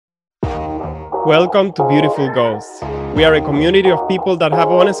Welcome to Beautiful Ghosts. We are a community of people that have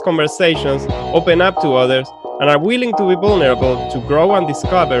honest conversations, open up to others, and are willing to be vulnerable to grow and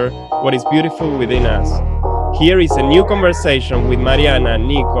discover what is beautiful within us. Here is a new conversation with Mariana,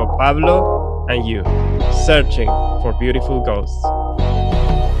 Nico, Pablo, and you, searching for beautiful ghosts.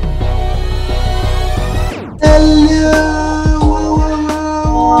 Hello,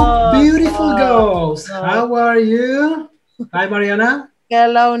 beautiful ghosts. How are you? Hi, Mariana.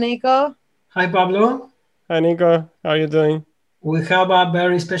 Hello, Nico. Hi, Pablo. Hi, Nico. How are you doing? We have a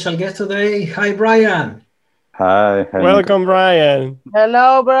very special guest today. Hi, Brian. Hi. Welcome, Nico. Brian.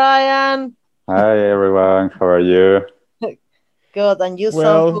 Hello, Brian. Hi, everyone. How are you? Good. And you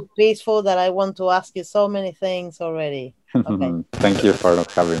sound so peaceful that I want to ask you so many things already. Okay. Thank you for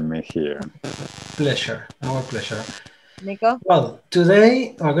having me here. Pleasure. Our pleasure. Nico? Well,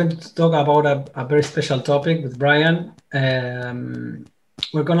 today we're going to talk about a very special topic with Brian.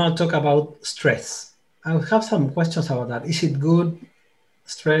 We're going to talk about stress. I have some questions about that. Is it good,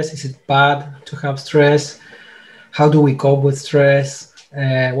 stress? Is it bad to have stress? How do we cope with stress?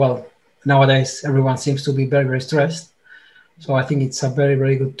 Well, nowadays everyone seems to be very, very stressed. So I think it's a very,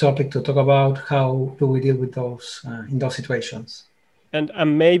 very good topic to talk about. How do we deal with those in those situations?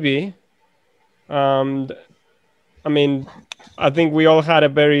 And maybe, I mean, I think we all had a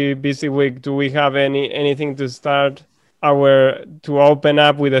very busy week. Do we have anything to start to open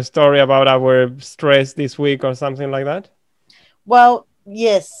up with a story about our stress this week or something like that? Well,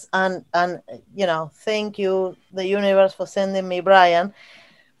 yes, and thank you, the universe, for sending me Brian.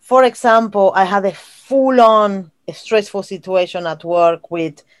 For example, I had a full-on stressful situation at work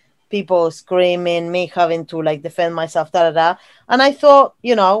with people screaming, me having to defend myself, and I thought,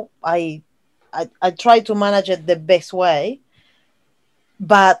 I tried to manage it the best way.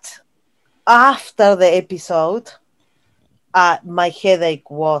 But after the episode, my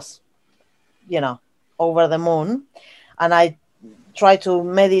headache was, over the moon. And I tried to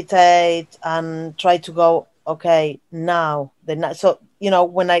meditate and try to go, okay, now. So,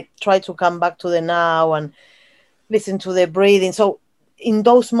 when I try to come back to the now and listen to the breathing. So in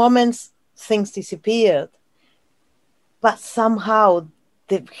those moments, things disappeared. But somehow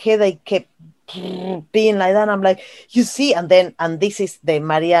the headache kept being like that. I'm like, you see, and this is the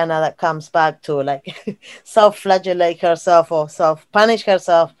Mariana that comes back to self-flagellate herself or self-punish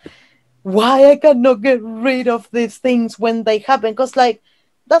herself. Why I cannot get rid of these things when they happen? Because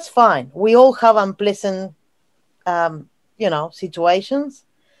that's fine. We all have unpleasant, situations.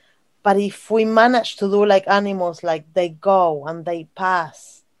 But if we manage to do like animals, they go and they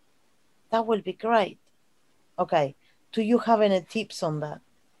pass, that will be great. Okay. Do you have any tips on that?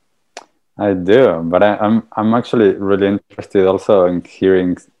 I do, but I'm actually really interested also in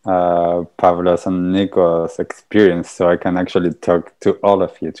hearing Pablo's and Nico's experience, so I can actually talk to all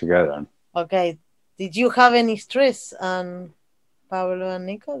of you together. Okay. Did you have any stress on Pablo and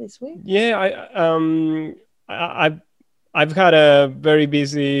Nico this week? Yeah, I've had a very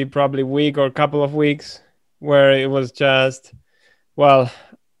busy probably week or couple of weeks where it was just,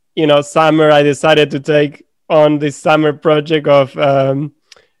 summer. I decided to take on this summer project of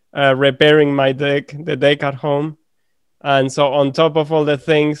repairing the deck at home. And so on top of all the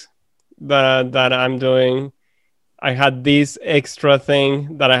things that I'm doing, I had this extra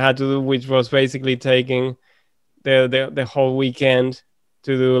thing that I had to do, which was basically taking the whole weekend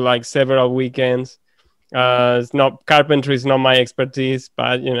to do several weekends. It's not carpentry is not my expertise,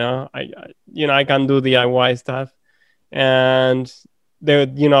 but I can do DIY stuff. And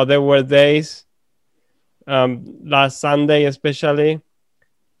there were days, last Sunday especially,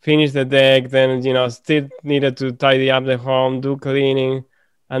 finish the deck, then still needed to tidy up the home, do cleaning,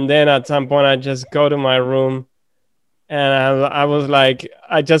 and then at some point I just go to my room, and I was like,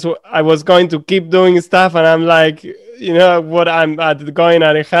 I was going to keep doing stuff, and I'm like, what, I'm going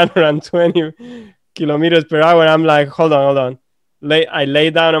at 120 kilometers per hour. I'm like, hold on. I lay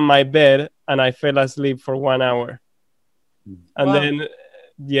down on my bed and I fell asleep for 1 hour, and then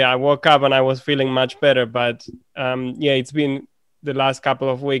I woke up and I was feeling much better. But it's been the last couple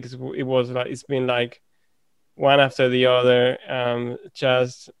of weeks. It's been like one after the other,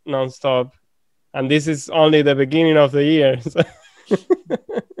 just nonstop. And this is only the beginning of the year.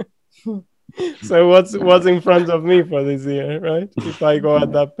 So what's in front of me for this year, right? If I go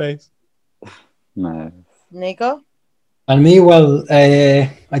at that pace. Nice. Nico? And me,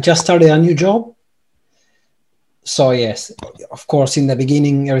 I just started a new job. So yes, of course, in the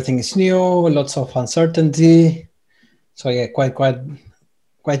beginning, everything is new, lots of uncertainty. So yeah,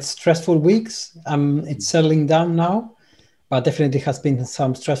 quite stressful weeks. It's settling down now, but definitely has been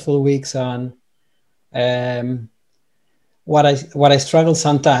some stressful weeks. And what I struggle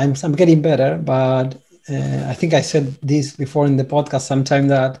sometimes. I'm getting better, but I think I said this before in the podcast sometime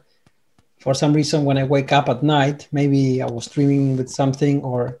that for some reason when I wake up at night, maybe I was dreaming with something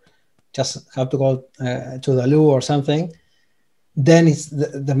or just have to go to the loo or something, then it's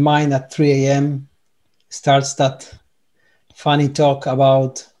the mind at 3 a.m. starts that funny talk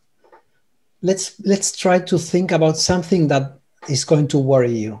about let's try to think about something that is going to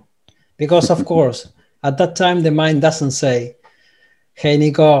worry you. Because of course, at that time, the mind doesn't say, hey,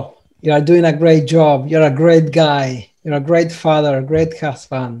 Nico, you are doing a great job. You're a great guy. You're a great father, a great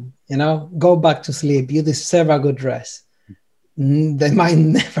husband. Go back to sleep. You deserve a good rest. The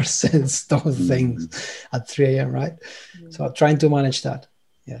mind never says those things at 3 a.m., right? So trying to manage that.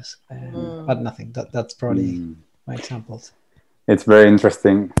 Yes. But nothing. That's probably my examples. It's very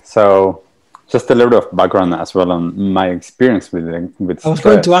interesting. So just a little of background as well on my experience with I was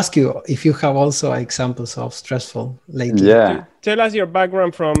going to ask you if you have also examples of stressful lately. Yeah. Tell us your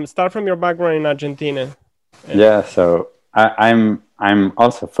background start from your background in Argentina. Yeah. So I'm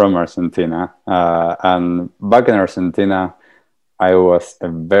also from Argentina, and back in Argentina, I was a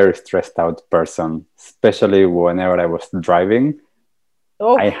very stressed out person, especially whenever I was driving.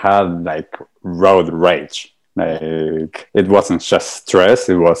 Oh. I had like road rage. Like it wasn't just stress;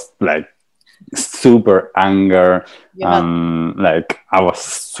 it was like super anger, and like I was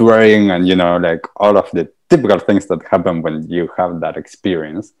swearing, and like all of the typical things that happen when you have that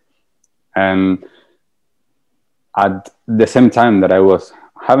experience. And at the same time that I was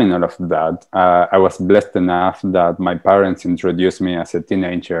having all of that, I was blessed enough that my parents introduced me as a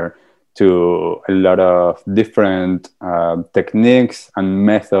teenager to a lot of different techniques and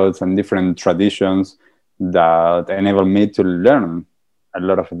methods and different traditions that enabled me to learn a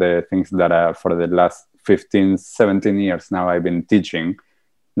lot of the things that for the last 15, 17 years now I've been teaching,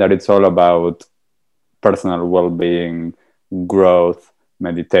 that it's all about personal well-being, growth,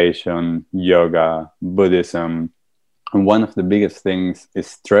 meditation, yoga, Buddhism. And one of the biggest things is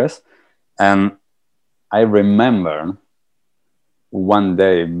stress. And I remember one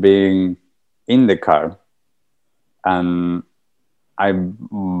day being in the car, and I've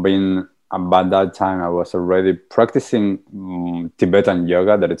been, about that time I was already practicing Tibetan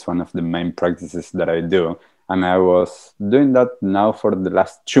yoga, that it's one of the main practices that I do. And I was doing that now for the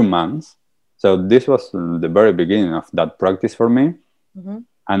last 2 months. So this was the very beginning of that practice for me. Mm-hmm.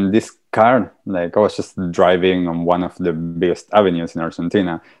 And this car, like I was just driving on one of the biggest avenues in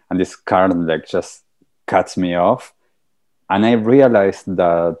Argentina, and this car like just cuts me off. And I realized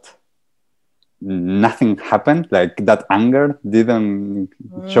that nothing happened, like that anger didn't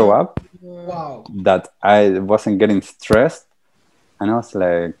show up. Wow. That I wasn't getting stressed. And I was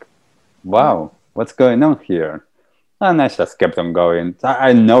like, wow, what's going on here? And I just kept on going.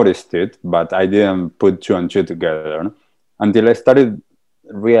 I noticed it, but I didn't put 2 and 2 together until I started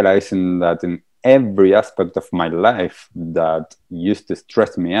realizing that in every aspect of my life that used to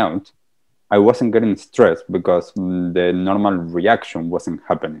stress me out, I wasn't getting stressed because the normal reaction wasn't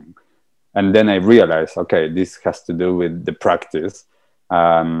happening. And then I realized, okay, this has to do with the practice.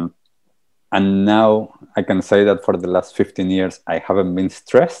 And now I can say that for the last 15 years, I haven't been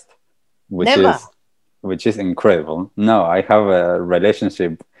stressed, which is incredible. No, I have a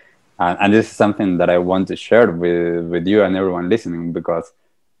relationship, and this is something that I want to share with you and everyone listening, because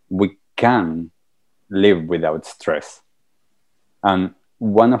we can live without stress. And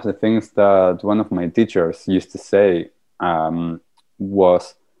one of the things that one of my teachers used to say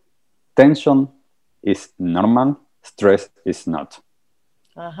was, tension is normal, stress is not.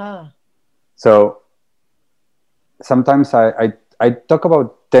 Uh-huh. So sometimes I talk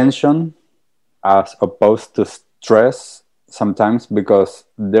about tension as opposed to stress sometimes, because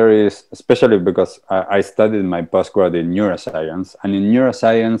there is, especially because I studied my postgrad in neuroscience, and in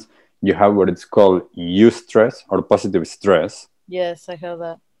neuroscience you have what it's called eustress or positive stress. Yes, I heard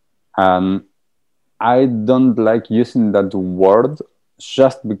that. And I don't like using that word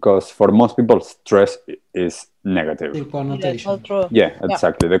just because for most people stress is negative. The connotation. Yeah,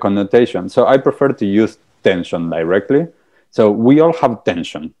 exactly. The connotation. So I prefer to use tension directly. So we all have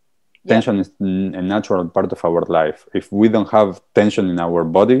tension. Tension is a natural part of our life. If we don't have tension in our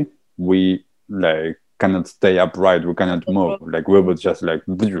body, we like cannot stay upright. We cannot move. Like we would just like.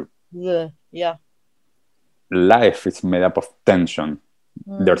 Yeah. Life is made up of tension.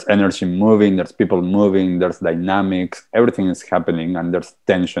 There's energy moving, there's people moving, there's dynamics, everything is happening, and there's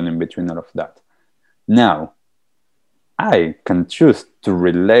tension in between all of that. Now, I can choose to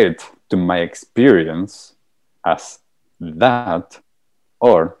relate to my experience as that,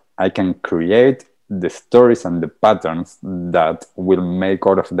 or I can create the stories and the patterns that will make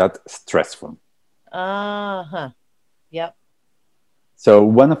all of that stressful. Uh-huh. Yeah. So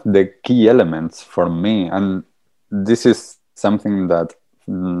one of the key elements for me, and this is something that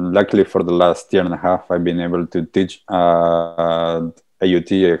luckily for the last year and a half, I've been able to teach AUT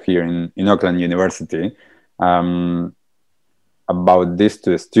here in Auckland University, about this to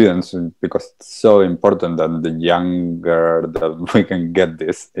the students, because it's so important that the younger that we can get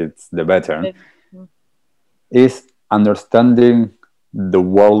this, it's the better, is understanding the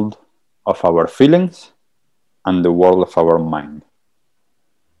world of our feelings and the world of our mind.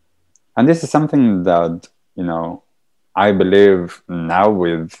 And this is something that, I believe now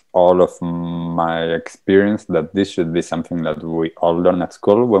with all of my experience that this should be something that we all learn at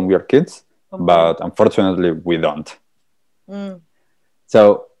school when we are kids, but unfortunately we don't.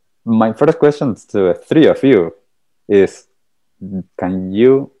 So my first question to the three of you is, can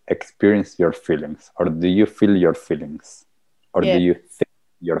you experience your feelings, or do you feel your feelings, or do you think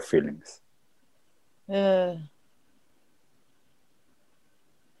your feelings?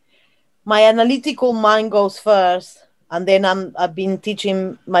 My analytical mind goes first, and then I've been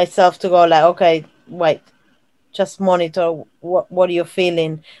teaching myself to go like, okay, wait, just monitor what you're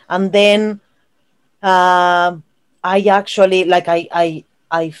feeling, and then I actually like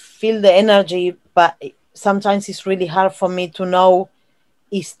I feel the energy, but sometimes it's really hard for me to know,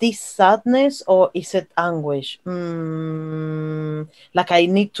 is this sadness or is it anguish? Like I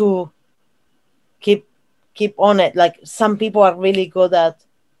need to keep on it. Like some people are really good at,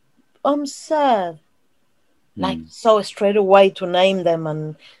 I'm sad, like so straight away to name them,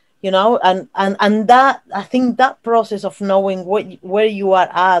 and and that, I think that process of knowing where you are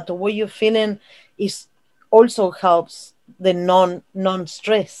at or what you're feeling is also helps the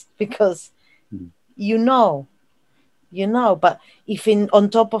non-stress, because but if on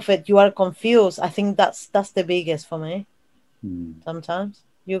top of it you are confused, I think that's the biggest for me sometimes.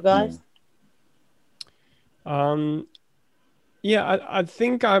 You guys? I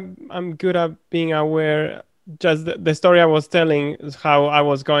think I'm good at being aware. Just the story I was telling is how I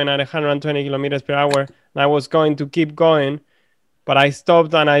was going at 120 kilometers per hour, and I was going to keep going, but I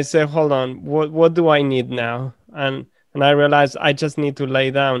stopped and I said, hold on, what do I need now? And I realized I just need to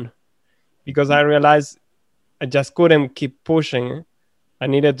lay down, because I realized I just couldn't keep pushing. I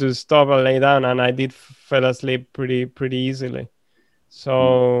needed to stop and lay down, and I did fell asleep pretty easily.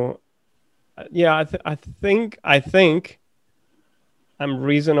 So I think I'm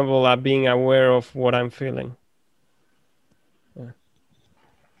reasonable at being aware of what I'm feeling.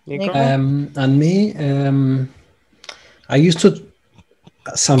 Nico? And me, I used to,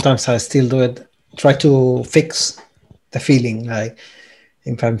 sometimes I still do it, try to fix the feeling. Like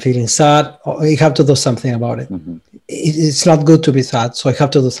if I'm feeling sad, you have to do something about it. It's not good to be sad, so I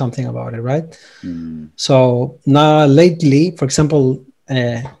have to do something about it, right? So now lately, for example,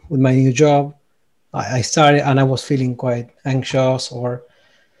 with my new job, I started and I was feeling quite anxious, or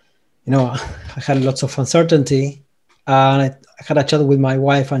I had lots of uncertainty, and I had a chat with my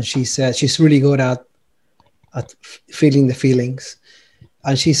wife, and she said she's really good at feeling the feelings,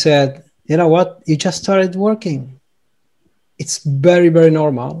 and she said, you know what, you just started working. It's very, very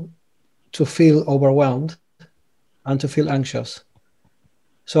normal to feel overwhelmed and to feel anxious.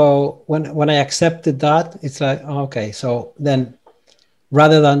 So when I accepted that, it's like, okay, so then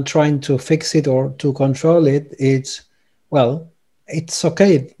rather than trying to fix it or to control it, it's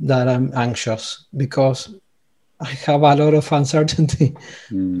okay that I'm anxious because I have a lot of uncertainty,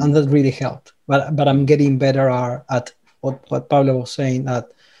 and that really helped. But I'm getting better at what Pablo was saying,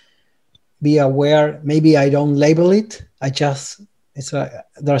 that be aware. Maybe I don't label it. There's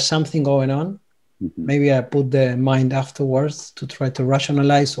something going on. Maybe I put the mind afterwards to try to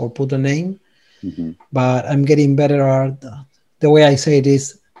rationalize or put a name. But I'm getting better at the way I say it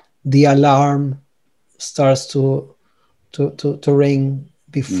is, the alarm starts to ring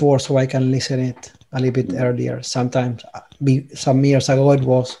before, so I can listen it a little bit earlier. Sometimes, some years ago, it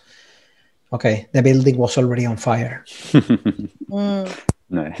was okay. The building was already on fire.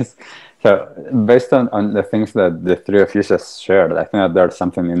 Nice. So, based on the things that the three of you just shared, I think that there's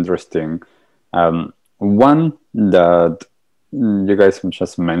something interesting. One that you guys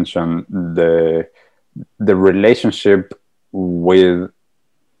just mentioned, the relationship with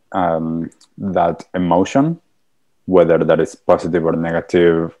that emotion, whether that is positive or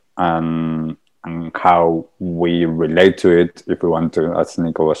negative, and how we relate to it, if we want to, as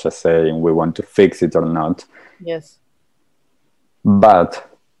Nico was just saying, we want to fix it or not. Yes. But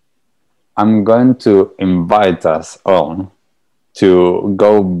I'm going to invite us all to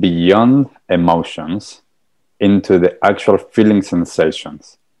go beyond emotions into the actual feeling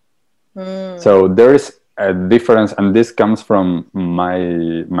sensations. So there is a difference, and this comes from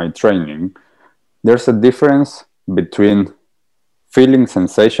my training. There's a difference between feeling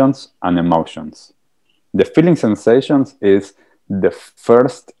sensations and emotions. The feeling sensations is the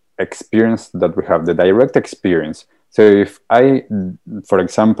first experience that we have, the direct experience. So if I, for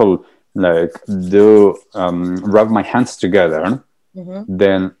example, like do rub my hands together,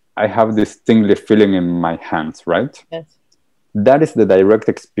 then I have this tingly feeling in my hands, right? Yes. That is the direct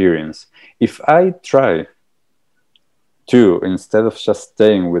experience. If I try to, instead of just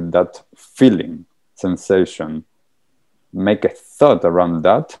staying with that feeling, sensation, make a thought around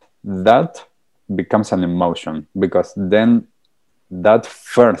that, that becomes an emotion, because then that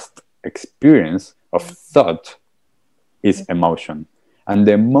first experience of thought is emotion. And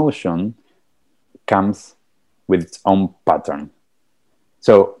the emotion comes with its own pattern.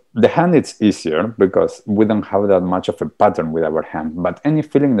 So the hand is easier because we don't have that much of a pattern with our hand. But any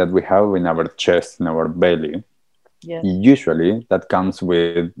feeling that we have in our chest, in our belly, Yes. usually that comes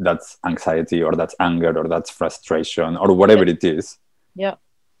with that's anxiety or that's anger or that's frustration or whatever it is. Yeah.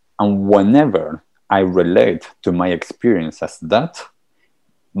 And whenever I relate to my experience as that,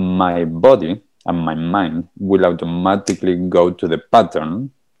 my body and my mind will automatically go to the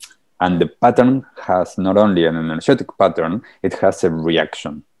pattern. And the pattern has not only an energetic pattern, it has a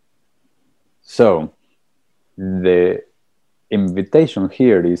reaction. So the invitation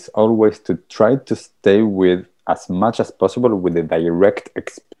here is always to try to stay with as much as possible with the direct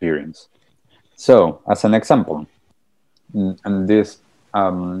experience. So as an example, and this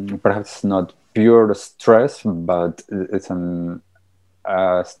perhaps not pure stress, but it's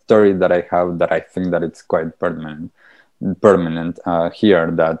a story that I have that I think that it's quite permanent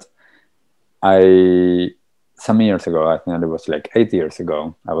here, that some years ago, I think it was like 8 years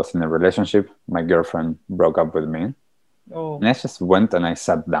ago, I was in a relationship. My girlfriend broke up with me. Oh. And I just went and I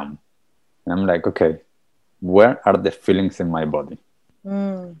sat down. And I'm like, okay, where are the feelings in my body?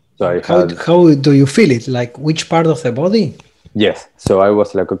 So how do you feel it? Like which part of the body? Yes. So I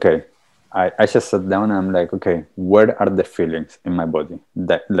was like, okay, I just sat down and I'm like, okay, where are the feelings in my body?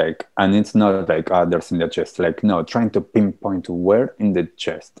 That like, and it's not like, there's in the chest. Like, no, trying to pinpoint where in the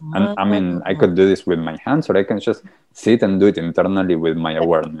chest. And I mean, I could do this with my hands, or I can just sit and do it internally with my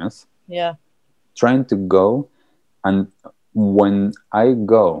awareness. Yeah. Trying to go, and when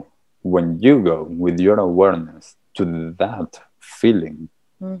you go with your awareness to that feeling,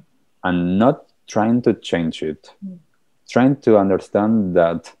 and not trying to change it, trying to understand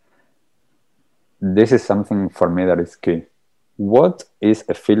that this is something for me that is key. What is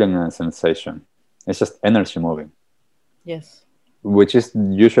a feeling and a sensation? It's just energy moving. Yes. Which is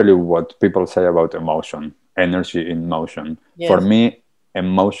usually what people say about emotion, energy in motion. Yes. For me,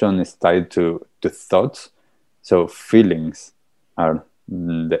 emotion is tied to thoughts. So feelings are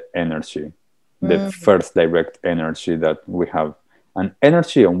the energy, the first direct energy that we have. And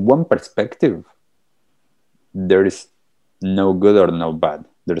energy on one perspective, there is no good or no bad.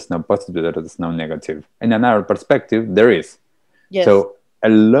 There is no positive, there is no negative. In another perspective, there is. Yes. So a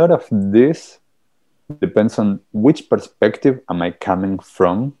lot of this depends on which perspective am I coming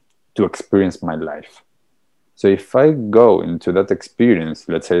from to experience my life. So if I go into that experience,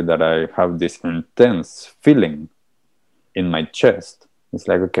 let's say that I have this intense feeling in my chest, it's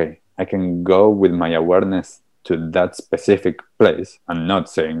like, okay, I can go with my awareness to that specific place. I'm not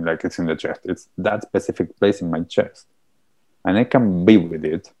saying like it's in the chest, it's that specific place in my chest. And I can be with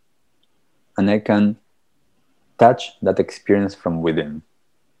it, and I can touch that experience from within.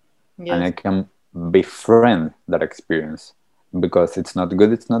 Yes. And I can befriend that experience, because it's not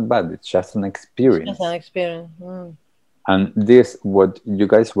good, it's not bad, it's just an experience. It's just an experience. And this, what you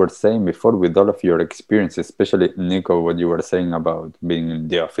guys were saying before with all of your experiences, especially Nico, what you were saying about being in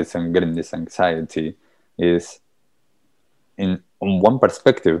the office and getting this anxiety, is on one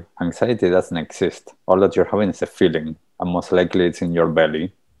perspective, anxiety doesn't exist. All that you're having is a feeling, and most likely it's in your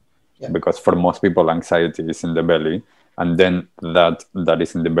belly. Yeah. Because for most people, anxiety is in the belly. And then that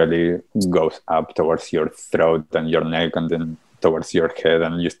is in the belly goes up towards your throat and your neck, and then towards your head,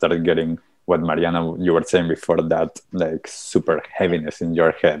 and you start getting what Mariana, you were saying before, that like super heaviness in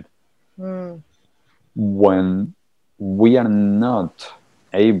your head. When we are not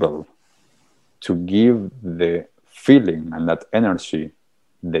able to give the feeling and that energy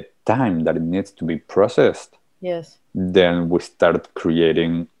the time that it needs to be processed, yes, then we start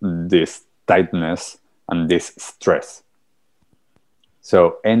creating this tightness and this stress.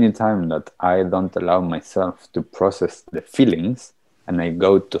 So anytime that I don't allow myself to process the feelings and I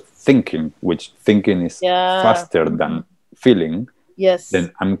go to thinking, which thinking is faster than feeling, yes,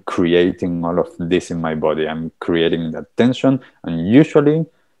 then I'm creating all of this in my body. I'm creating that tension, and usually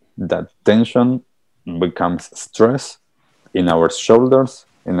that tension becomes stress in our shoulders,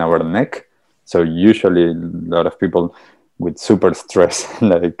 in our neck. So usually a lot of people with super stress,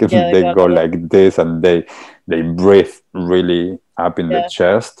 like Yeah, they go exactly. like this, and they breathe really up in the Yeah.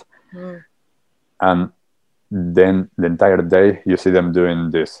 chest, Mm. and then the entire day you see them doing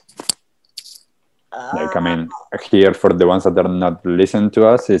this. Like, I Ah, mean, here for the ones that are not listening to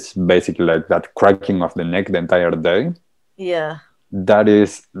us, it's basically like that cracking of the neck the entire day. yeah. That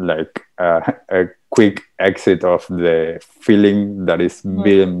is like a quick exit of the feeling that is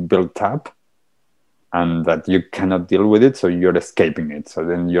being built up and that you cannot deal with it, so you're escaping it. So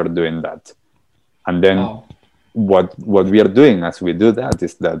then you're doing that. And then Wow. what we are doing as we do that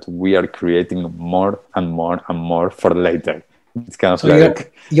is that we are creating more and more and more for later. It's kind of So like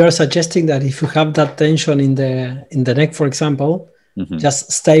you're suggesting that if you have that tension in the neck, for example, Mhm.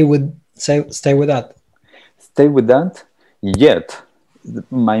 just stay with that. stay with that. Yet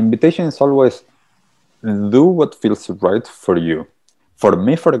my invitation is always do what feels right for you. For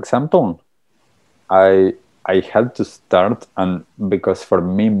me, for example, I had to start, and because for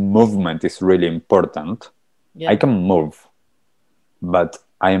me movement is really important. Yeah. I can move, but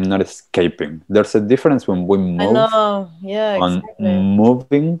I am not escaping. There's a difference when we I move know. Yeah, on exactly.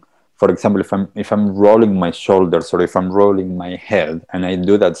 moving. For example, if I'm rolling my shoulders or if I'm rolling my head, and I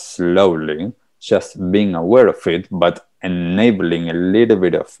do that slowly, just being aware of it, but enabling a little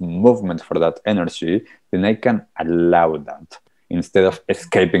bit of movement for that energy, then I can allow that instead of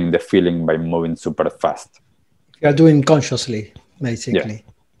escaping the feeling by moving super fast. You're doing consciously, Yeah, basically.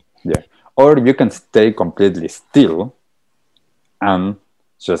 yeah. Or you can stay completely still and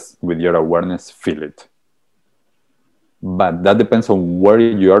just with your awareness feel it. But that depends on where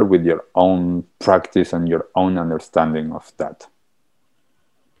you are with your own practice and your own understanding of that.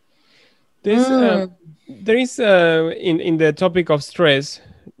 This Mm. there is in the topic of stress.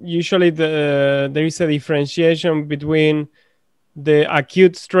 Usually, there is a differentiation between the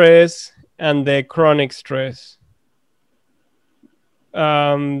acute stress and the chronic stress.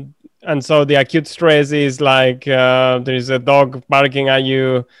 And so the acute stress is like there is a dog barking at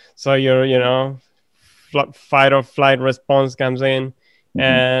you, so your fight or flight response comes in, Mhm.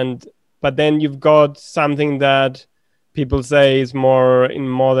 and but then you've got something that people say is more in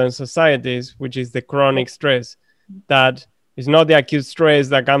modern societies, which is the chronic stress. That is not the acute stress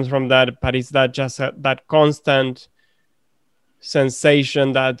that comes from that, but it's that just that constant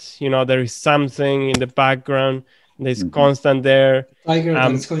sensation that there is something in the background, there's Mhm. constant there. Tiger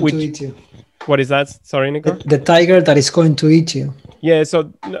that is going to Which eat you. What is that? Sorry, Nico. The tiger that is going to eat you. Yeah.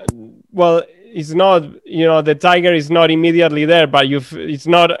 So, well, it's not. The tiger is not immediately there, but it's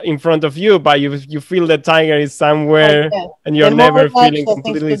not in front of you, but you feel the tiger is Like, somewhere, yeah. and The you're more never feeling extra things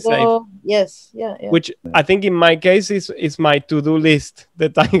completely to safe. do. Yes. Yeah. Yeah. Which I think in my case is my to-do list. The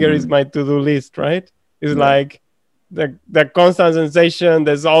tiger is my to-do list, right? It's Yeah. like the constant sensation.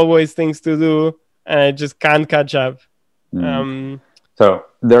 There's always things to do, and I just can't catch up. So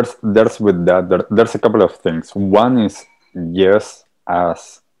there's with that there's a couple of things. One is, yes,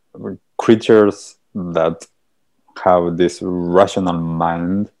 as creatures that have this rational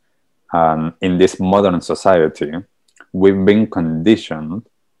mind, and in this modern society, we've been conditioned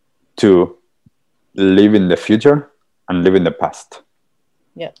to live in the future and live in the past.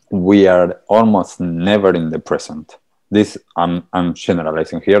 Yeah. We are almost never in the present. This I'm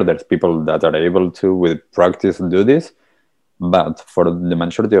generalizing here. There's people that are able to, with practice, do this, but for the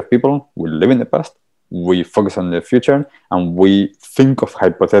majority of people, we live in the past, we focus on the future, and we think of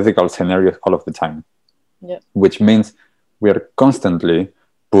hypothetical scenarios all of the time. Yeah. Which means we are constantly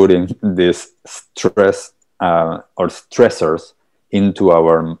putting this stress or stressors into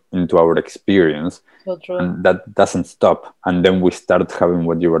our experience. So true. And that doesn't stop. And then we start having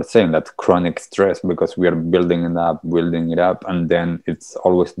what you were saying, that chronic stress, because we are building it up. And then it's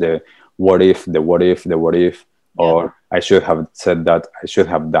always the what if, or I should have said that, I should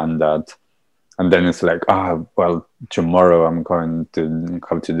have done that. And then it's like, well, tomorrow I'm going to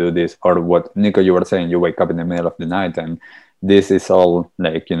have to do this. Or what, Nico, you were saying, you wake up in the middle of the night, and this is all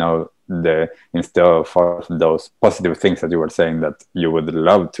like, instead of all those positive things that you were saying that you would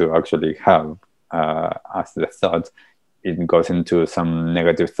love to actually have as the thought, it goes into some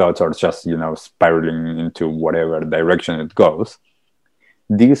negative thoughts, or just, spiraling into whatever direction it goes.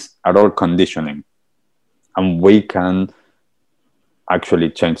 These are all conditioning, and we can actually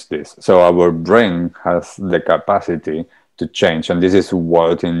change this. So our brain has the capacity to change, and this is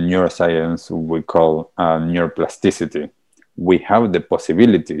what in neuroscience we call neuroplasticity. We have the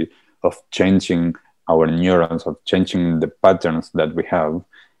possibility of changing our neurons, of changing the patterns that we have,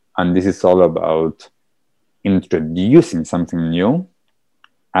 and this is all about introducing something new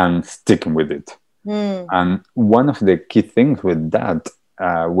and sticking with it. And one of the key things with that,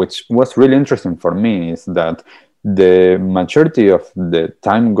 which was really interesting for me, is that the majority of the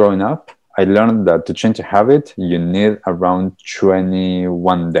time growing up, I learned that to change a habit, you need around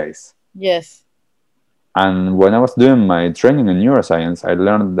 21 days. Yes. And when I was doing my training in neuroscience, I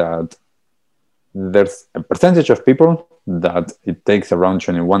learned that there's a percentage of people that it takes around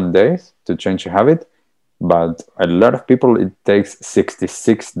 21 days to change a habit, but a lot of people it takes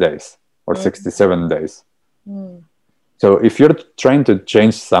 66 days or 67 days. Mm. So if you're trying to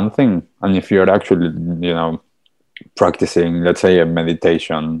change something, and if you're actually, practicing, let's say, a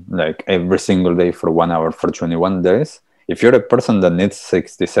meditation like every single day for 1 hour for 21 days, if you're a person that needs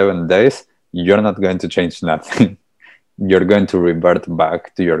 67 days, you're not going to change nothing. You're going to revert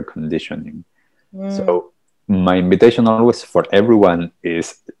back to your conditioning. So my invitation always for everyone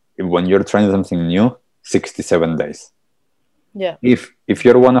is, when you're trying something new, 67 days. Yeah. If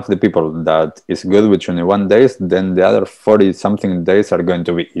you're one of the people that is good with 21 days, then the other 40 something days are going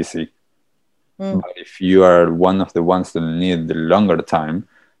to be easy. But if you are one of the ones that need the longer time,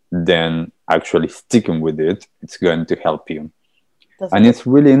 then actually sticking with it, it's going to help you. And it's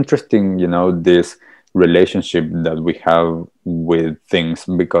really interesting, this relationship that we have with things,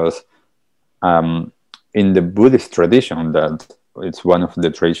 because in the Buddhist tradition, that it's one of the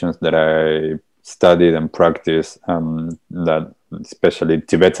traditions that I studied and practiced, that especially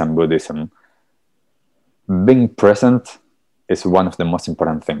Tibetan Buddhism, being present is one of the most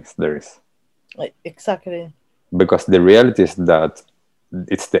important things there is. Exactly. Because the reality is that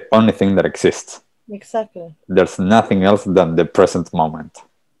it's the only thing that exists. Exactly. There's nothing else than the present moment.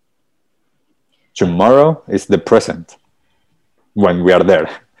 Tomorrow is the present when we are there.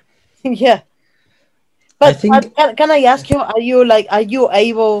 Yeah. But can I ask you, are you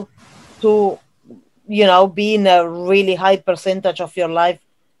able to, be in a really high percentage of your life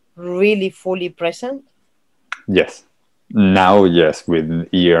really fully present? Yes. Now, yes, with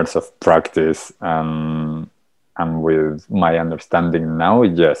years of practice and with my understanding now,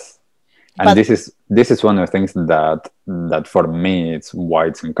 yes. And but this is one of the things that for me, it's why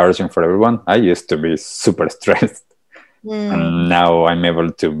it's encouraging for everyone. I used to be super stressed. And now I'm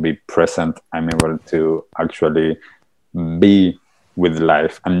able to be present. I'm able to actually be with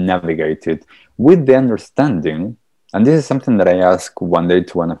life and navigate it with the understanding. And this is something that I asked one day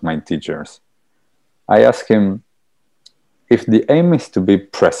to one of my teachers. I asked him, if the aim is to be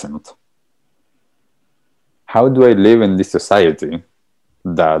present, how do I live in this society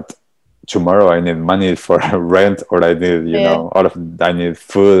that tomorrow I need money for rent, or I need, I need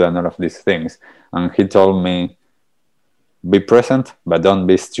food and all of these things? And he told me, be present, but don't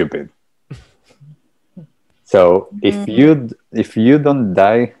be stupid. So if you don't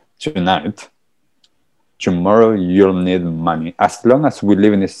die tonight, tomorrow you'll need money. As long as we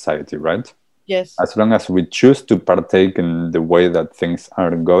live in a society, right? Yes. As long as we choose to partake in the way that things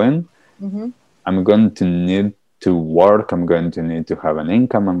are going, I'm going to need to work. I'm going to need to have an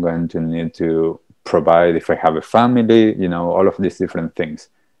income. I'm going to need to provide if I have a family, all of these different things.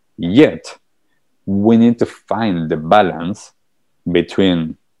 Yet, we need to find the balance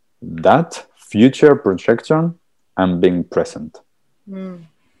between that future projection and being present.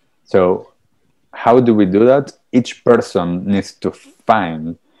 So how do we do that? Each person needs to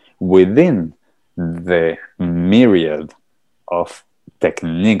find within the myriad of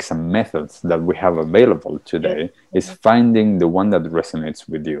techniques and methods that we have available today, is finding the one that resonates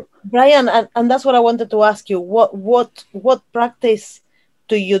with you. Brian, and that's what I wanted to ask you. What practice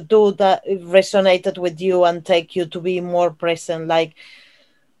do you do that resonated with you and take you to be more present? Like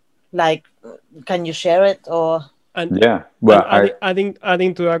can you share it? Or adding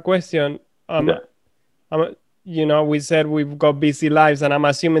to that question, we said we've got busy lives, and I'm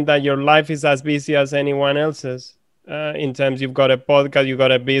assuming that your life is as busy as anyone else's. In terms, you've got a podcast, you've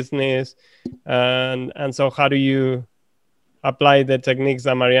got a business, and so how do you apply the techniques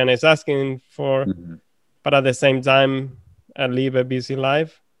that Mariana is asking for, but at the same time live a busy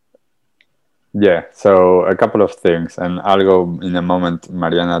life? Yeah, so a couple of things, and I'll go in a moment,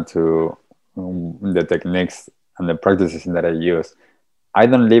 Mariana, to the techniques and the practices that I use. I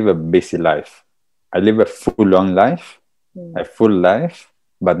don't live a busy life. I live a full-on life, a full life,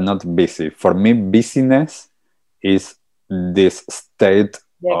 but not busy. For me, busyness is this state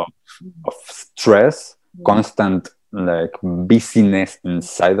of stress, constant busyness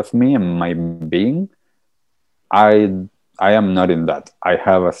inside of me and my being. I am not in that. I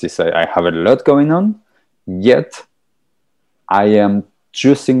have, as you say, I have a lot going on, yet I am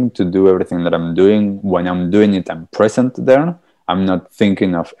choosing to do everything that I'm doing. When I'm doing it, I'm present there. I'm not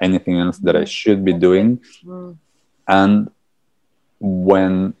thinking of anything else that I should be doing. And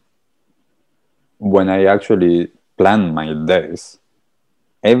when I actually plan my days,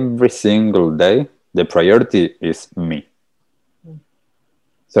 every single day, the priority is me.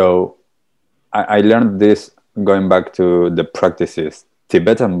 So I learned this going back to the practices.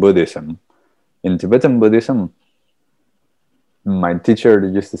 Tibetan Buddhism. In Tibetan Buddhism, my teacher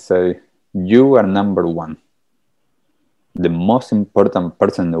used to say, you are number one. The most important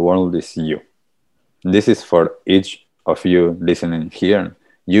person in the world is you. This is for each of you listening here.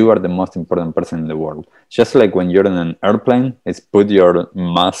 You are the most important person in the world. Just like when you're in an airplane, it's put your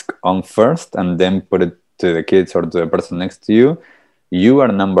mask on first and then put it to the kids or to the person next to you. You are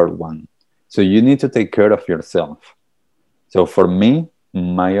number one. So you need to take care of yourself. So for me,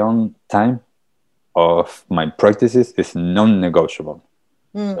 my own time of my practices is non-negotiable.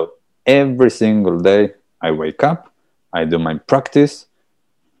 So every single day I wake up, I do my practice.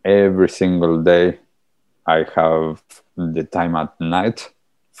 Every single day I have the time at night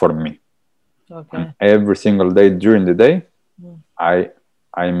for me. Okay. And every single day during the day, I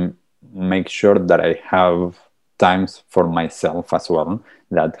make sure that I have times for myself as well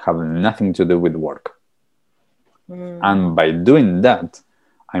that have nothing to do with work. And by doing that,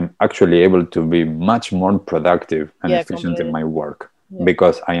 I'm actually able to be much more productive and efficient in my work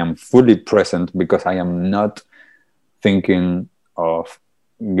because I am fully present, because I am not thinking of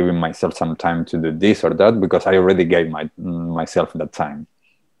giving myself some time to do this or that, because I already gave myself that time.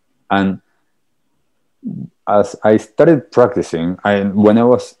 And as I started practicing, when I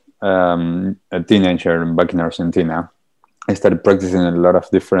was a teenager back in Argentina, I started practicing a lot of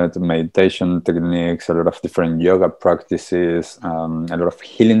different meditation techniques, a lot of different yoga practices, a lot of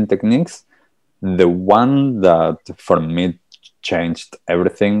healing techniques. The one that for me changed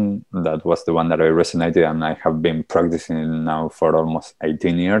everything, that was the one that I resonated and I have been practicing now for almost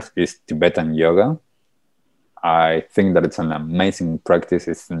 18 years, is Tibetan yoga. I think that it's an amazing practice.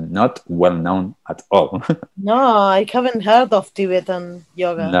 It's not well known at all. No, I haven't heard of Tibetan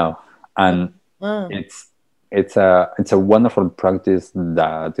yoga. No, and it's a wonderful practice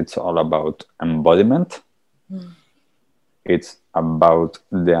that it's all about embodiment. It's about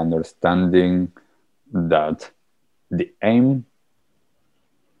the understanding that the aim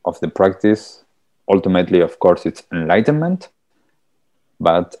of the practice, ultimately, of course, it's enlightenment.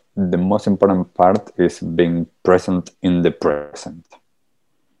 But the most important part is being present in the present.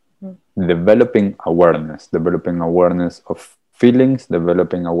 Developing awareness of feelings,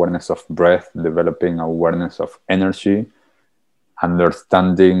 developing awareness of breath, developing awareness of energy,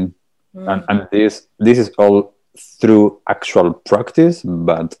 understanding. And this is all through actual practice,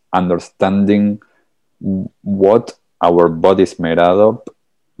 but understanding what our body is made up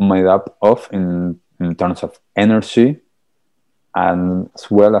of in terms of energy, and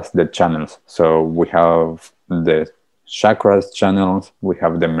as well as the channels. So we have the chakras channels, we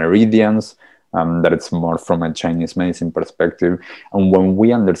have the meridians, that it's more from a Chinese medicine perspective. And when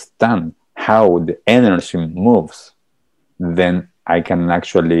we understand how the energy moves, then I can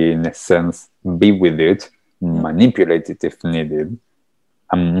actually, in a sense, be with it, manipulate it if needed,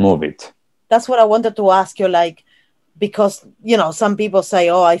 and move it. That's what I wanted to ask you, like, because, you know, some people say,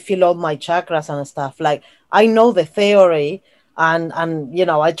 oh, I feel all my chakras and stuff. Like, I know the theory, and you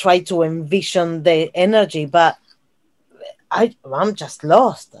know, I try to envision the energy, but I'm just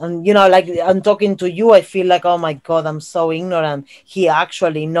lost. And, you know, like, I'm talking to you, I feel like, oh my God, I'm so ignorant. He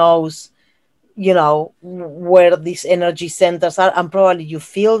actually knows, you know, where these energy centers are, and probably you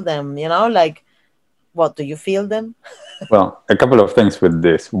feel them, you know, like, what, do you feel them? Well, a couple of things with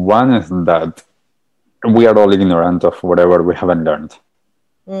this. One is that we are all ignorant of whatever we haven't learned.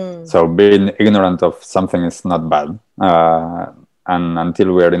 So being ignorant of something is not bad. And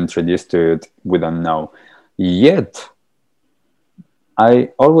until we are introduced to it, we don't know. Yet,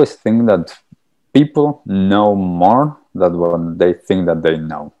 I always think that people know more than what they think that they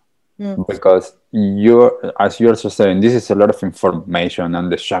know. Because as you're just saying, this is a lot of information,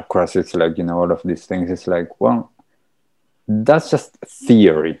 and the chakras, it's like, you know, all of these things. It's like, well, that's just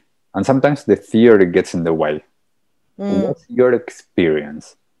theory. And sometimes the theory gets in the way. What's your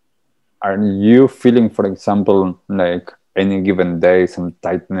experience? Are you feeling, for example, like any given day, some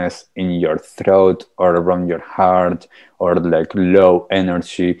tightness in your throat or around your heart, or like low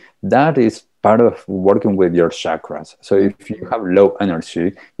energy? That is part of working with your chakras. So if you have low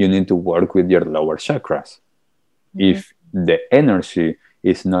energy, you need to work with your lower chakras. If the energy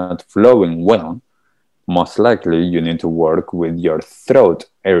is not flowing well, most likely you need to work with your throat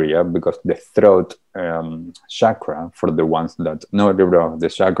area, because the throat chakra, for the ones that know a little bit of the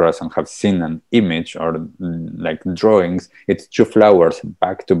chakras and have seen an image or like drawings, it's two flowers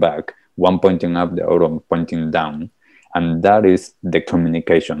back to back, one pointing up, the other one pointing down. And that is the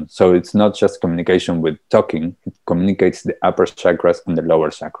communication. So it's not just communication with talking, it communicates the upper chakras and the lower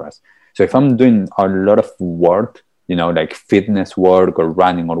chakras. So if I'm doing a lot of work, like fitness work or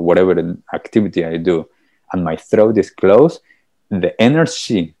running or whatever activity I do, and my throat is closed, the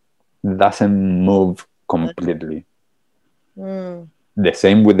energy doesn't move completely. The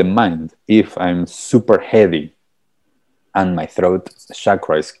same with the mind. If I'm super heavy and my throat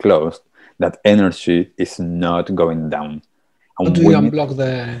chakra is closed, that energy is not going down. And how do you unblock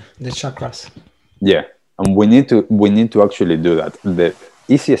the chakras? Yeah, and we need to actually do that. The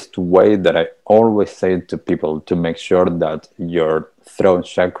easiest way that I always say to people to make sure that your throat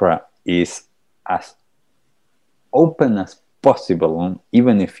chakra is as open as possible,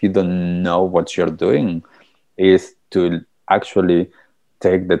 even if you don't know what you're doing, is to actually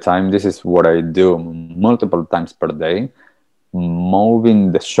take the time. This is what I do multiple times per day,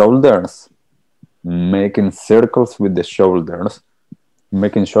 moving the shoulders, making circles with the shoulders,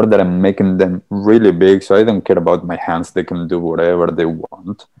 making sure that I'm making them really big, so I don't care about my hands, they can do whatever they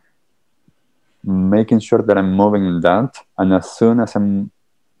want. Making sure that I'm moving that, and as soon as I'm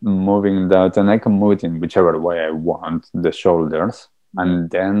moving that, and I can move it in whichever way I want, the shoulders, and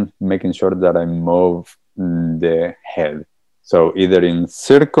then making sure that I move the head. So either in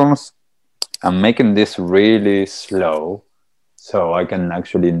circles, I'm making this really slow, so I can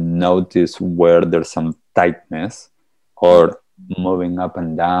actually notice where there's some tightness, or moving up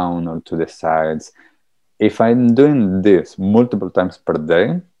and down or to the sides. If I'm doing this multiple times per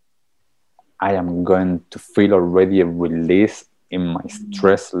day, I am going to feel already a release in my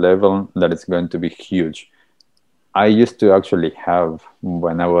stress level that is going to be huge. I used to actually have,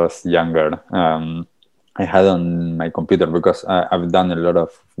 when I was younger, I had on my computer, because I've done a lot of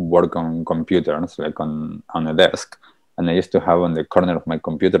work on computers, like on a desk. And I used to have on the corner of my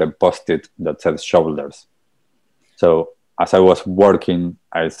computer a post-it that said shoulders. So as I was working,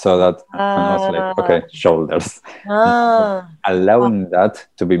 I saw that and I was like, okay, shoulders. Allowing that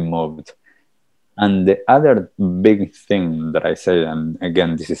to be moved. And the other big thing that I say, and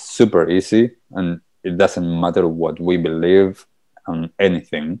again, this is super easy, and it doesn't matter what we believe on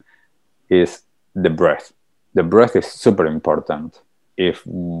anything, is the breath. The breath is super important. If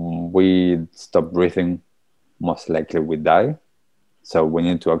we stop breathing, most likely we die. So we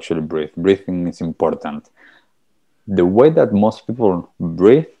need to actually breathe. Breathing is important. The way that most people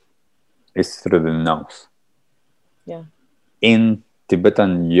breathe is through the nose. Yeah. In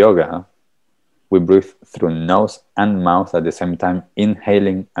Tibetan yoga, we breathe through nose and mouth at the same time,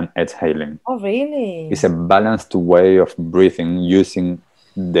 inhaling and exhaling. Oh, really? It's a balanced way of breathing using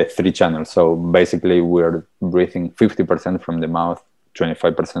the 3 channels. So basically, we're breathing 50% from the mouth,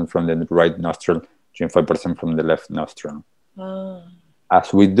 25% from the right nostril, 25% from the left nostril.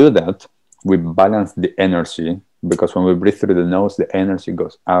 As we do that, we balance the energy, because when we breathe through the nose, the energy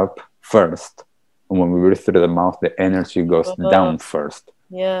goes up first. And when we breathe through the mouth, the energy goes down first.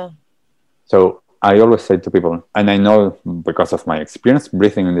 Yeah. So I always say to people, and I know because of my experience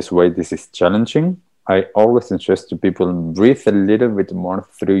breathing in this way, this is challenging. I always suggest to people, breathe a little bit more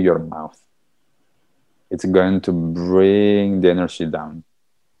through your mouth. It's going to bring the energy down.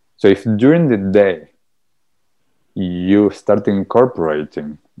 So if during the day you start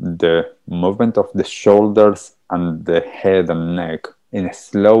incorporating the movement of the shoulders and the head and neck in a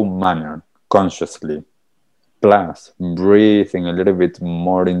slow manner, consciously, plus breathing a little bit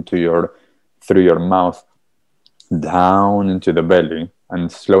more through your mouth down into the belly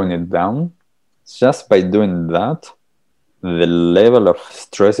and slowing it down, just by doing that, the level of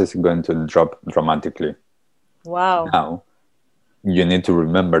stress is going to drop dramatically. Wow. Now, you need to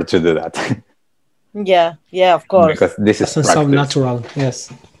remember to do that. Yeah, of course. Because this is practice. So natural,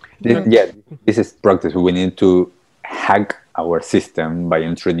 yes. This is practice. We need to hack our system by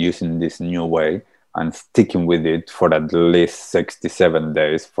introducing this new way and sticking with it for at least 67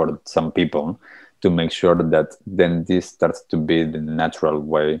 days for some people, to make sure that then this starts to be the natural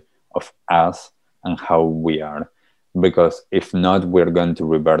way of us and how we are. Because if not, we're going to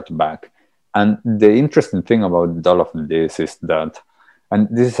revert back. And the interesting thing about all of this is that, and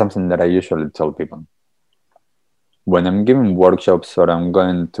this is something that I usually tell people, when I'm giving workshops or I'm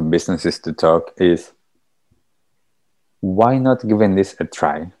going to businesses to talk, is why not giving this a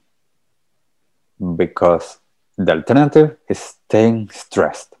try? Because the alternative is staying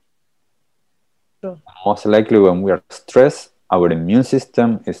stressed. Sure. Most likely when we are stressed, our immune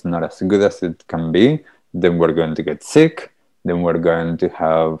system is not as good as it can be. Then we're going to get sick. Then we're going to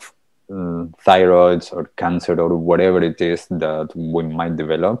have thyroids or cancer or whatever it is that we might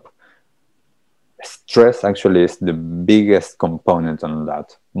develop. Stress actually is the biggest component on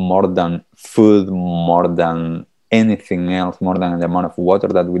that, more than food, more than anything else, more than the amount of water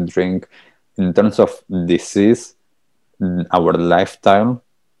that we drink. In terms of disease, our lifestyle,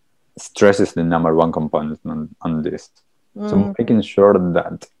 stress is the number one component on this. So making sure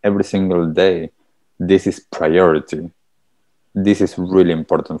that every single day, this is priority. This is really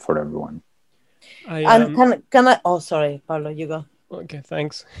important for everyone. And can I? Oh, sorry, Pablo, you go. Okay,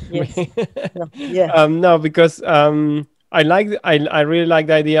 thanks. Yes. Yeah. No, because I really like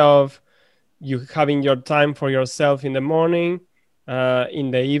the idea of you having your time for yourself in the morning,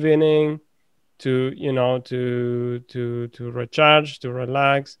 in the evening, to to recharge, to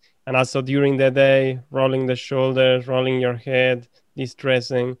relax, and also during the day, rolling the shoulders, rolling your head,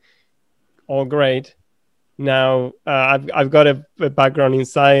 de-stressing, all great. Now I've got a background in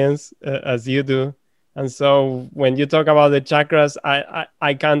science, as you do, and so when you talk about the chakras,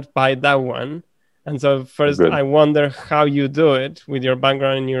 I can't buy that one. And so first, Good. I wonder how you do it with your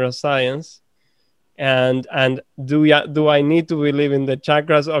background in neuroscience. And do I need to believe in the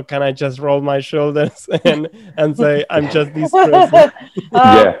chakras, or can I just roll my shoulders and say I'm just distressed?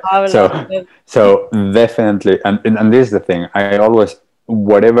 Yeah. So definitely, and this is the thing. I always,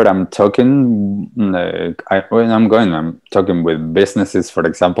 whatever I'm talking, like I'm talking with businesses, for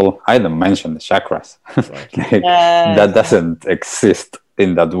example, I don't mention the chakras. Like, that doesn't exist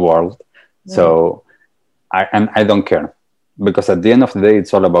in that world. So I don't care. Because at the end of the day,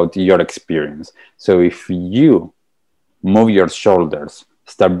 it's all about your experience. So if you move your shoulders,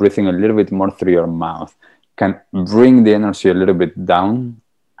 start breathing a little bit more through your mouth, can bring the energy a little bit down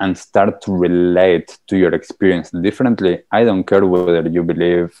and start to relate to your experience differently. I don't care whether you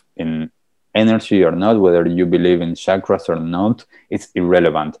believe in energy or not, whether you believe in chakras or not, it's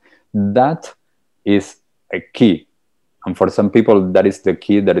irrelevant. That is a key. And for some people, that is the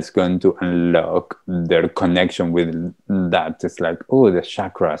key that is going to unlock their connection with that. It's like, oh, the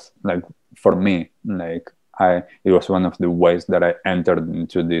chakras. Like for me, like it was one of the ways that I entered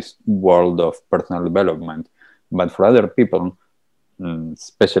into this world of personal development. But for other people,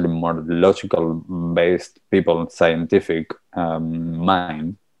 especially more logical-based people, scientific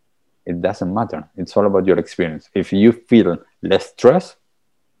mind, it doesn't matter. It's all about your experience. If you feel less stress,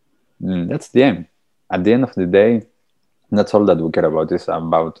 that's the aim. At the end of the day, that's all that we care about. Is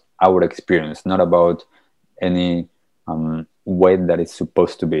about our experience, not about any way that it's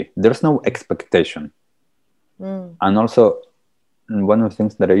supposed to be. There's no expectation. And also, one of the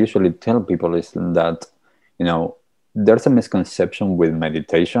things that I usually tell people is that, there's a misconception with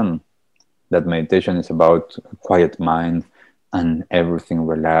meditation, that meditation is about a quiet mind and everything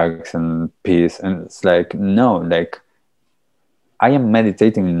relax and peace. And it's like, no, like I am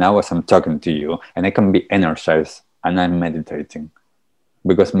meditating now as I'm talking to you, and I can be energized and I'm meditating,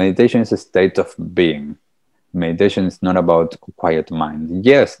 because meditation is a state of being. Meditation is not about quiet mind.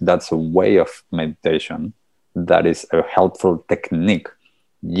 Yes, that's a way of meditation. That is a helpful technique.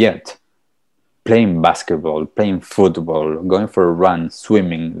 Yet, playing basketball, playing football, going for a run,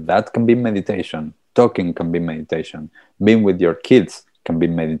 swimming, that can be meditation. Talking can be meditation. Being with your kids can be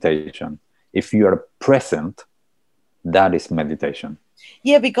meditation. If you are present, that is meditation.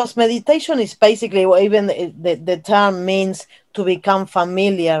 Yeah, because meditation is basically, well, even the term means to become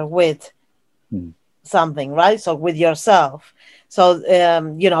familiar with something, right? So with yourself. So,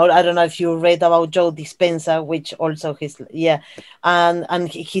 I don't know if you read about Joe Dispenza, which also and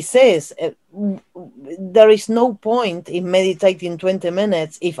he says there is no point in meditating 20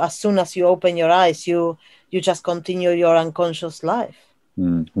 minutes if as soon as you open your eyes, you just continue your unconscious life.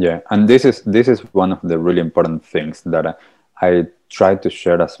 Yeah, and this is one of the really important things that I try to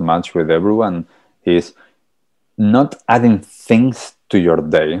share as much with everyone, is not adding things to your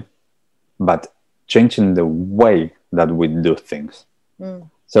day, but changing the way that we do things.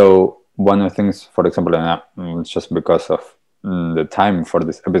 So one of the things, for example, and just because of the time for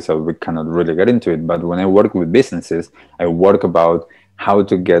this episode, we cannot really get into it, but when I work with businesses, I work about how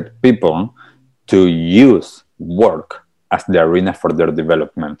to get people to use work as the arena for their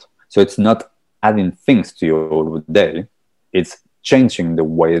development. So it's not adding things to your day, it's changing the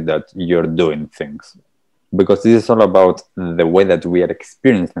way that you're doing things. Because this is all about the way that we are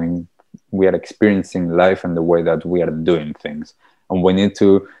experiencing life and the way that we are doing things. And we need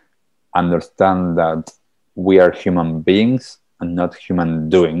to understand that we are human beings and not human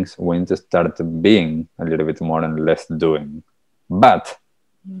doings. We need to start being a little bit more and less doing. But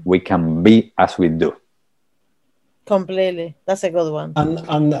we can be as we do. Completely. That's a good one.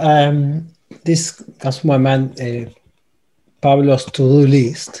 And this comes to my mind, Pablo's to-do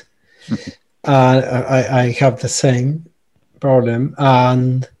list. I have the same problem.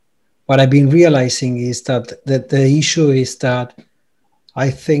 And what I've been realizing is that the issue is that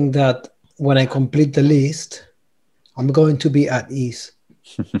I think that when I complete the list, I'm going to be at ease.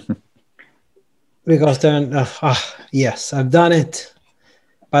 Because then, yes, I've done it.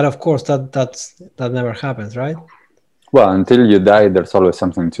 But of course, that never happens, right? Well, until you die, there's always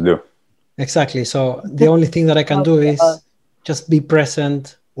something to do. Exactly. So the only thing that I can do is just be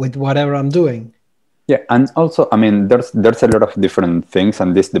present with whatever I'm doing. Yeah, and also, I mean, there's a lot of different things,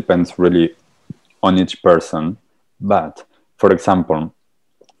 and this depends really on each person. But for example,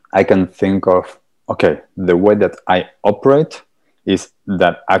 I can think of, okay, the way that I operate is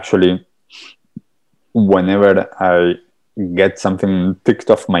that actually whenever I get something ticked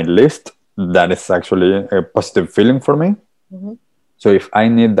off my list, that is actually a positive feeling for me. Mm-hmm. So if I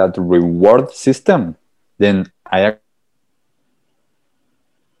need that reward system, then I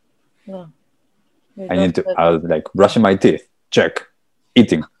need to like brushing my teeth, check,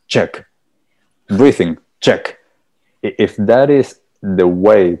 eating, check, breathing, check. If that is the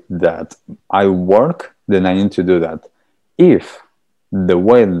way that I work, then I need to do that. If the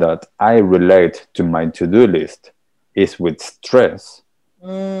way that I relate to my to-do list is with stress,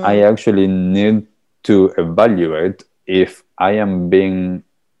 I actually need to evaluate if I am being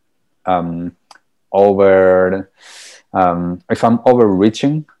if I'm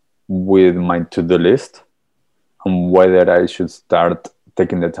overreaching with my to-do list, and whether I should start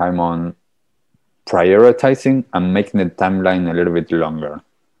taking the time on prioritizing and making the timeline a little bit longer.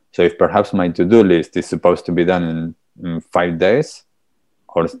 So if perhaps my to-do list is supposed to be done in 5 days,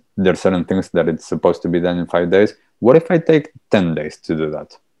 or there are certain things that it's supposed to be done in 5 days, what if I take 10 days to do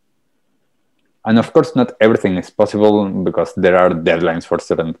that? And of course, not everything is possible because there are deadlines for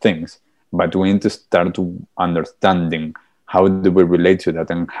certain things, but we need to start understanding how do we relate to that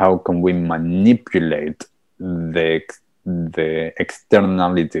and how can we manipulate the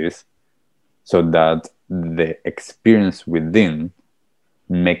externalities so that the experience within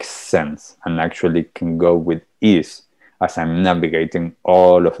makes sense and actually can go with ease as I'm navigating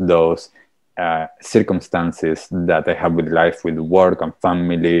all of those circumstances that I have with life, with work and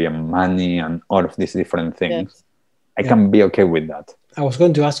family and money and all of these different things. Yes. I can be okay with that. I was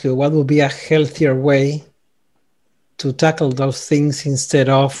going to ask you, what would be a healthier way to tackle those things instead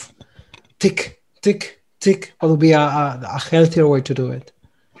of tick, tick, tick? What would be a healthier way to do it?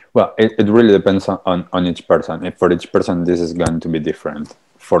 Well, it really depends on each person. If for each person, this is going to be different.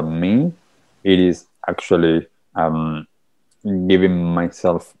 For me, it is actually giving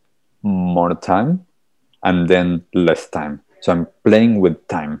myself more time and then less time. So I'm playing with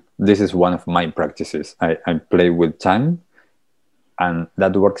time. This is one of my practices. I play with time, and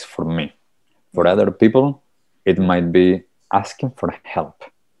that works for me. For other people, it might be asking for help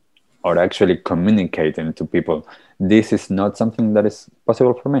or actually communicating to people. This is not something that is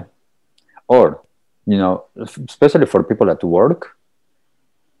possible for me. Or, especially for people at work,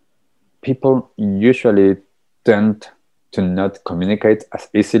 people usually tend to not communicate as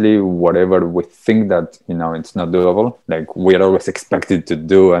easily whatever we think that, it's not doable. Like we're always expected to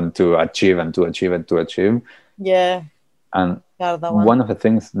do and to achieve and to achieve and to achieve. Yeah. And one of the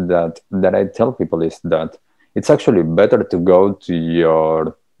things that I tell people is that it's actually better to go to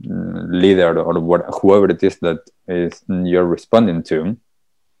your leader or whoever it is that is you're responding to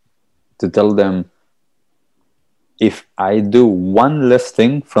tell them, if I do one less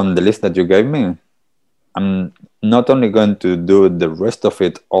thing from the list that you gave me, I'm not only going to do the rest of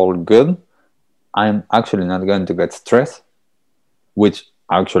it all good, I'm actually not going to get stressed, which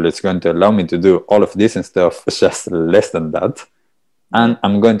actually is going to allow me to do all of this instead of just less than that. And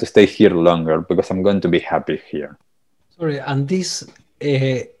I'm going to stay here longer because I'm going to be happy here. Sorry, and this,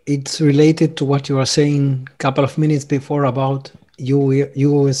 it's related to what you were saying a couple of minutes before about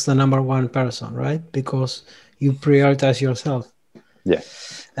you as the number one person, right? Because you prioritize yourself. Yeah.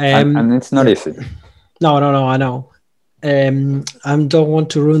 And it's not easy. No, I know. I don't want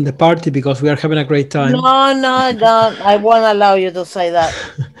to ruin the party because we are having a great time. No, I won't allow you to say that.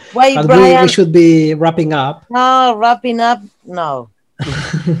 Wait, but Brian. We should be wrapping up. No, wrapping up, no.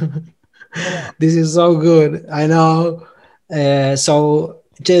 This is so good. I know. So,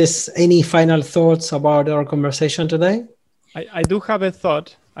 Jess, any final thoughts about our conversation today? I do have a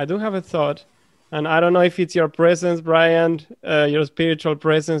thought. And I don't know if it's your presence, Brian, your spiritual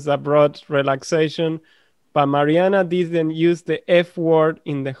presence that brought relaxation, but Mariana didn't use the F word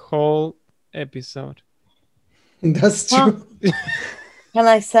in the whole episode. That's true. Can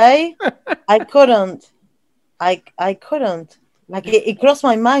I say? I couldn't. I couldn't. Like it crossed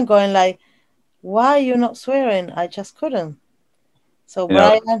my mind going like, why are you not swearing? I just couldn't. So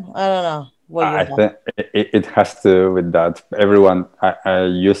Brian, I don't know. I think it has to do with that. Everyone, I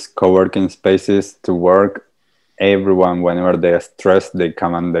use co-working spaces to work. Everyone, whenever they are stressed, they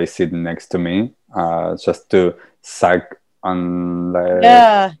come and they sit next to me. just to suck on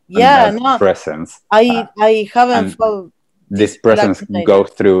the no, presence. I haven't felt this presence go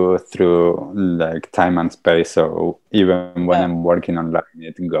through like time and space. So even when I'm working online,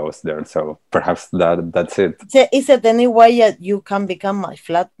 it goes there. So perhaps that's it. Is it any way that you can become my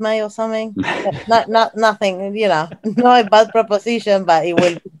flatmate or something? Nothing, not a bad proposition, but it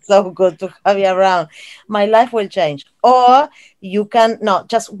will be so good to have you around. My life will change. Or you can, no,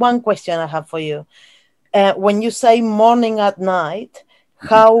 just one question I have for you. When you say morning at night,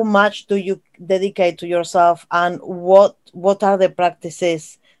 how much do you dedicate to yourself, and what are the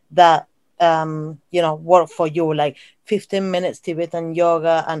practices that work for you, like 15 minutes Tibetan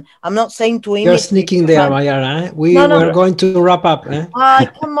yoga? And I'm not saying to you're sneaking there, Mayara. We're going to wrap up.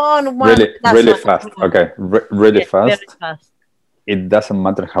 Come on, really fast. Okay, really fast. It doesn't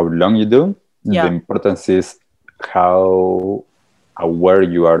matter how long you do. The importance is how aware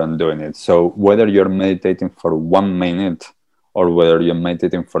you are on doing it. So whether you're meditating for 1 minute or whether you're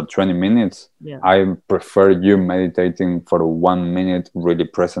meditating for 20 minutes, I prefer you meditating for 1 minute really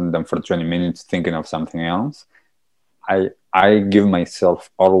present than for 20 minutes thinking of something else. I give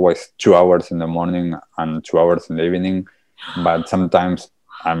myself always 2 hours in the morning and 2 hours in the evening, but sometimes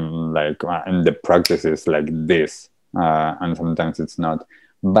I'm like, and the practice is like this, and sometimes it's not.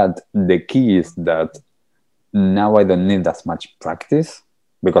 But the key is that now I don't need as much practice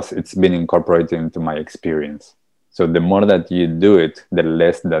because it's been incorporated into my experience. So the more that you do it, the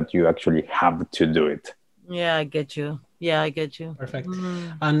less that you actually have to do it. Yeah, I get you. Perfect.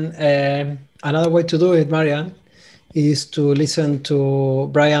 And another way to do it, Marian, is to listen to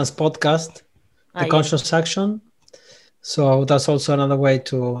Brian's podcast, The Conscious Action. So that's also another way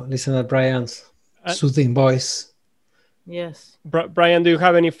to listen to Brian's soothing voice. Yes. Brian, do you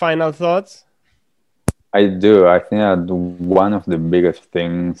have any final thoughts? I do. I think that one of the biggest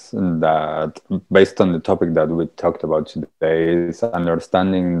things that, based on the topic that we talked about today, is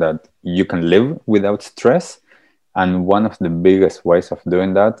understanding that you can live without stress. And one of the biggest ways of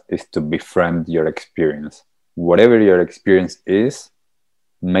doing that is to befriend your experience. Whatever your experience is,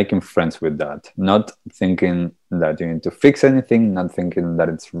 making friends with that. Not thinking that you need to fix anything, not thinking that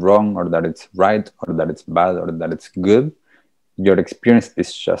it's wrong or that it's right or that it's bad or that it's good. Your experience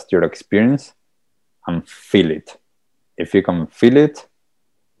is just your experience. And feel it. If you can feel it,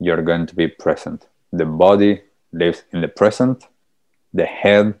 you're going to be present. The body lives in the present. The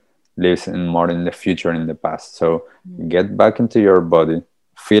head lives more in the future, in the past. So get back into your body,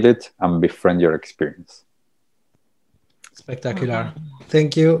 feel it, and befriend your experience. Spectacular.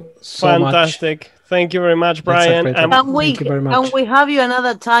 Thank you so much. Fantastic. Thank you very much, Brian. Can we have you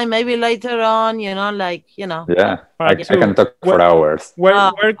another time, maybe later on, Yeah, I can talk for hours.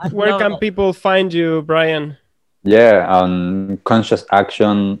 Where can people find you, Brian? Yeah, on Conscious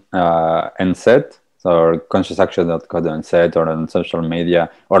Action NZ, or consciousaction.co.nz, or on social media,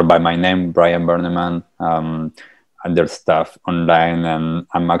 or by my name, Brian Berneman. And there's stuff online, and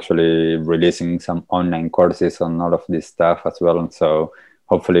I'm actually releasing some online courses on all of this stuff as well. And so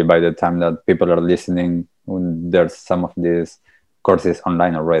hopefully by the time that people are listening, there's some of these courses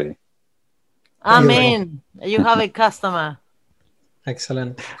online already. Amen. You have a customer.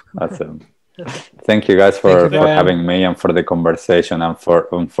 Excellent. Awesome. Thank you guys for having me and for the conversation, and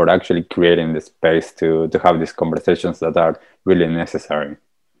for actually creating the space to have these conversations that are really necessary.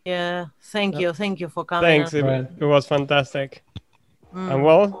 Yeah, thank you for coming. Thanks, it was fantastic. And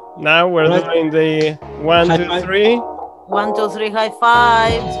well, now we're doing the 1, 2, 3. 1, 2, 3, high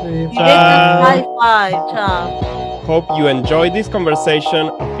five. High five. Ciao. Hope you enjoyed this conversation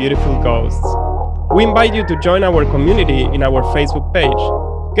of beautiful ghosts. We invite you to join our community in our Facebook page.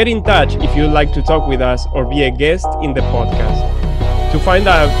 Get in touch if you'd like to talk with us or be a guest in the podcast. To find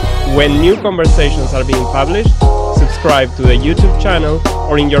out when new conversations are being published, subscribe to the YouTube channel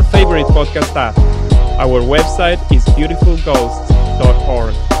or in your favorite podcast app. Our website is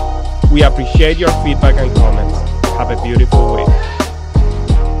beautifulghosts.org. We appreciate your feedback and comments. Have a beautiful week.